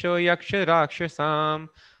Vittesho Yaksha Rakshasam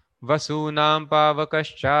Vasunam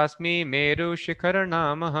Pavakaschasmi Meru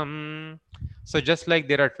Shikharanamaham. So just like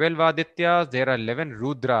there are 12 Adityas, there are 11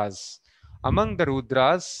 Rudras. Among the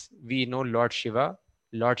Rudras, we know Lord Shiva,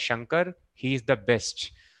 Lord Shankar, he is the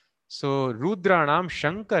best. So Rudranam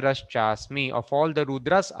Shankarashchasmi, of all the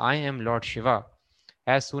Rudras, I am Lord Shiva.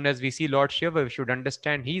 As soon as we see Lord Shiva, we should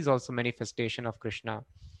understand he is also manifestation of Krishna.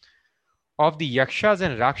 Of the Yakshas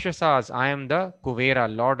and Rakshasas, I am the Kuvera,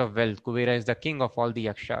 Lord of Wealth. Kuvera is the king of all the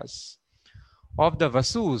Yakshas. Of the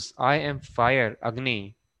Vasus, I am fire,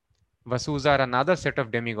 Agni. Vasus are another set of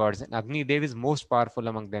demigods, and Agni Dev is most powerful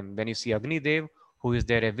among them. When you see Agni Dev, who is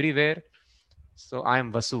there everywhere, so I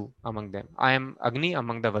am Vasu among them. I am Agni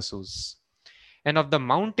among the Vasus. And of the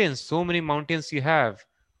mountains, so many mountains you have,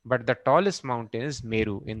 but the tallest mountain is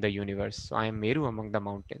Meru in the universe. So I am Meru among the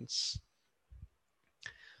mountains.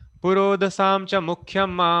 पुरोदसां च मुख्यं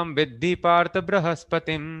मां विद्धि Partha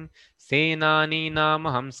बृहस्पतिं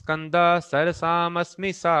सेनानीनामहं स्कन्दः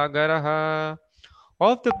सरसामस्मि सागरः.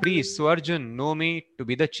 Of the priests, so Arjun, know me to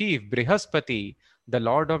be the chief, Brihaspati, the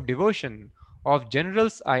lord of devotion. Of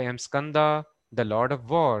generals, I am Skanda, the lord of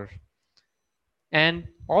war. And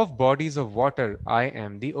of bodies of water, I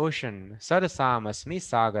am the ocean. Sarasam asmi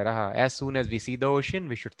sagaraha. As soon as we see the ocean,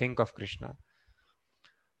 we should think of Krishna.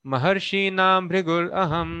 Maharshinaam bhrigur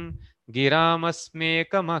aham giram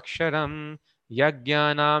asmekam aksharam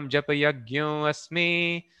yajnanam japa yajño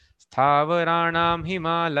asmi sthavaranam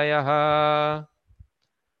himalayah.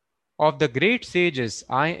 Of the great sages,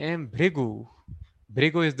 I am Bhrigu.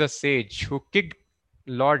 Bhrigu is the sage who kicked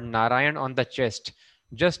Lord Narayan on the chest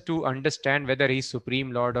just to understand whether he is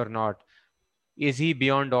Supreme Lord or not. Is he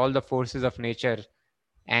beyond all the forces of nature?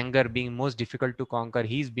 Anger being most difficult to conquer,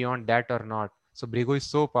 he is beyond that or not? So Bhrigu is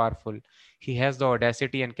so powerful. He has the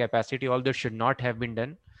audacity and capacity, although it should not have been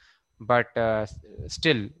done. But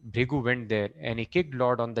still, Bhrigu went there and he kicked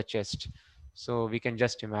Lord on the chest. So we can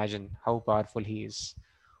just imagine how powerful he is.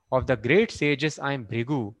 Of the great sages, I am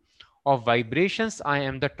Bhrigu. Of vibrations, I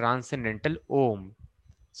am the transcendental Om.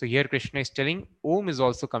 So here Krishna is telling Om is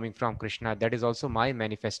also coming from Krishna. That is also my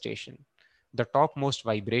manifestation, the topmost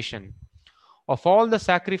vibration. Of all the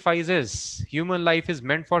sacrifices, human life is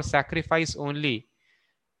meant for sacrifice only.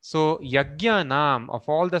 So Yajna Nam, of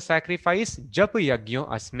all the sacrifice, Jap Yajño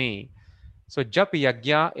Asmi. So Jap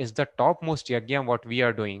Yajna is the topmost Yajna what we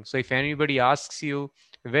are doing. So if anybody asks you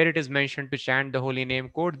where it is mentioned to chant the holy name,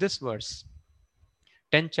 quote this verse.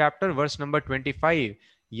 10th chapter, verse number 25.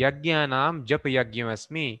 Yajnanam jap yajño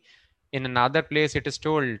asmi. In another place it is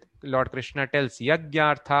told, Lord Krishna tells,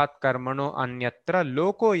 Yajñarthat karmano anyatra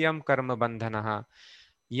loko yam karma bandhanaha.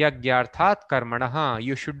 Yajñarthat karmanaha.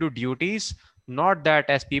 You should do duties, not that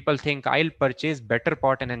as people think, I'll purchase better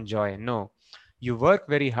pot and enjoy. No. You work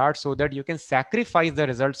very hard so that you can sacrifice the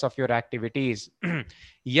results of your activities.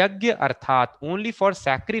 Yajna arthat, only for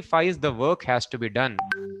sacrifice the work has to be done.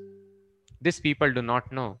 This people do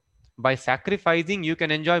not know. By sacrificing, you can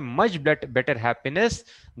enjoy much better happiness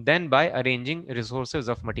than by arranging resources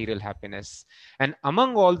of material happiness. And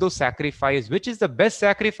among all those sacrifice, which is the best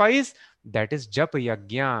sacrifice? That is Japa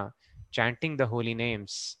Yajna, chanting the holy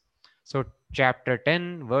names. So chapter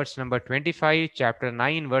 10, verse number 25, chapter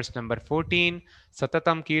 9, verse number 14,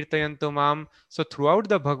 Satatam Kirtayantu Mam. So throughout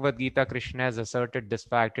the Bhagavad Gita, Krishna has asserted this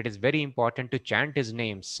fact. It is very important to chant his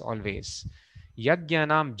names always.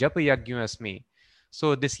 Yajnanam Japa Yajna Asmi.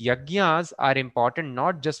 So these yajnas are important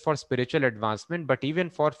not just for spiritual advancement, but even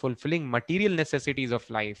for fulfilling material necessities of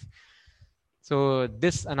life. So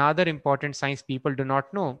this another important science people do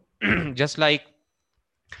not know. Just like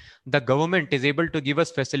the government is able to give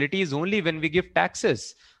us facilities only when we give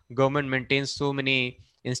taxes. Government maintains so many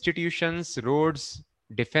institutions, roads,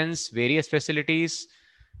 defense, various facilities,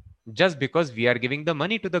 just because we are giving the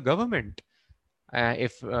money to the government.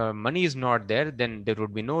 If money is not there, then there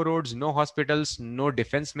would be no roads, no hospitals, no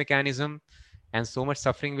defense mechanism, and so much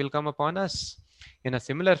suffering will come upon us. In a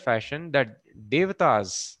similar fashion, that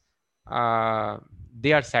devatas,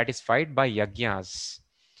 they are satisfied by yajnas.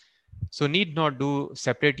 So need not do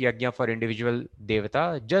separate yajna for individual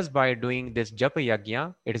devata. Just by doing this japa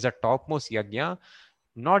yajna, it is a topmost yajna.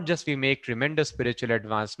 Not just we make tremendous spiritual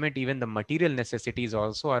advancement, even the material necessities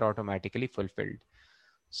also are automatically fulfilled.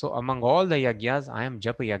 So among all the yajnas, I am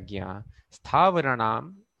japa yajna.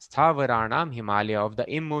 Sthavaranam Himalaya. Of the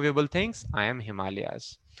immovable things, I am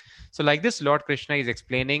Himalayas. So like this, Lord Krishna is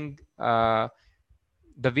explaining the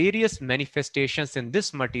various manifestations in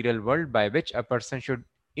this material world by which a person should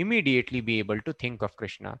immediately be able to think of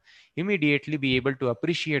Krishna, immediately be able to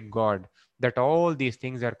appreciate God, that all these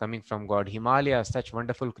things are coming from God. Himalayas, such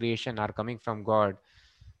wonderful creation, are coming from God.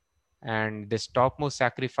 And this topmost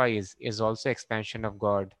sacrifice is also expansion of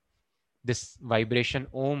God. This vibration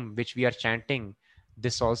Om, which we are chanting,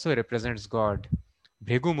 this also represents God.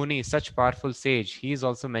 Bhrigu Muni, such powerful sage, he is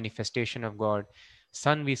also manifestation of God.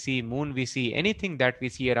 Sun we see, moon we see, anything that we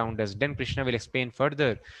see around us. Then Krishna will explain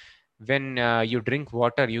further. When you drink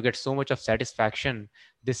water, you get so much of satisfaction.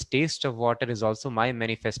 This taste of water is also my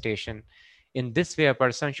manifestation. In this way, a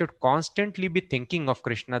person should constantly be thinking of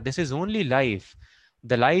Krishna. This is only life.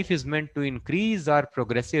 The life is meant to increase our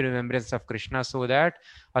progressive remembrance of Krishna, so that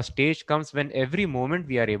a stage comes when every moment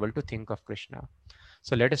we are able to think of Krishna.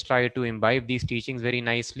 So let us try to imbibe these teachings very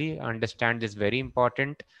nicely, understand this very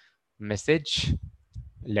important message.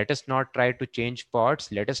 Let us not try to change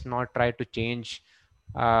pots. Let us not try to change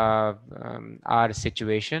our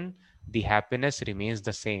situation. The happiness remains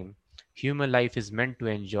the same. Human life is meant to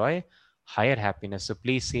enjoy higher happiness. So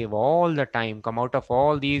please save all the time, come out of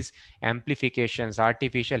all these amplifications,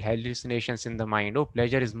 artificial hallucinations in the mind. Oh,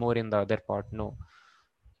 pleasure is more in the other part. No.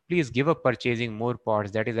 Please give up purchasing more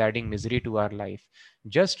pots. That is adding misery to our life.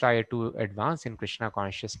 Just try to advance in Krishna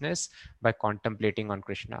consciousness by contemplating on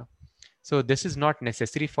Krishna. So this is not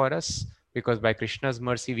necessary for us, because by Krishna's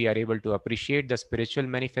mercy we are able to appreciate the spiritual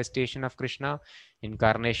manifestation of Krishna,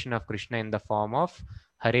 incarnation of Krishna in the form of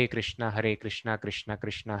Hare Krishna, Krishna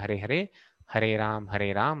Krishna, Hare Hare, Hare Ram,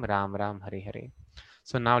 Ram Ram, Hare Hare.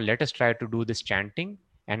 So now let us try to do this chanting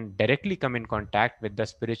and directly come in contact with the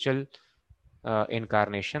spiritual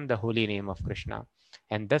incarnation, the holy name of Krishna.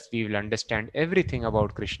 And thus we will understand everything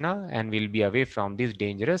about Krishna and we'll be away from these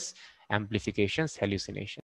dangerous amplifications, hallucinations.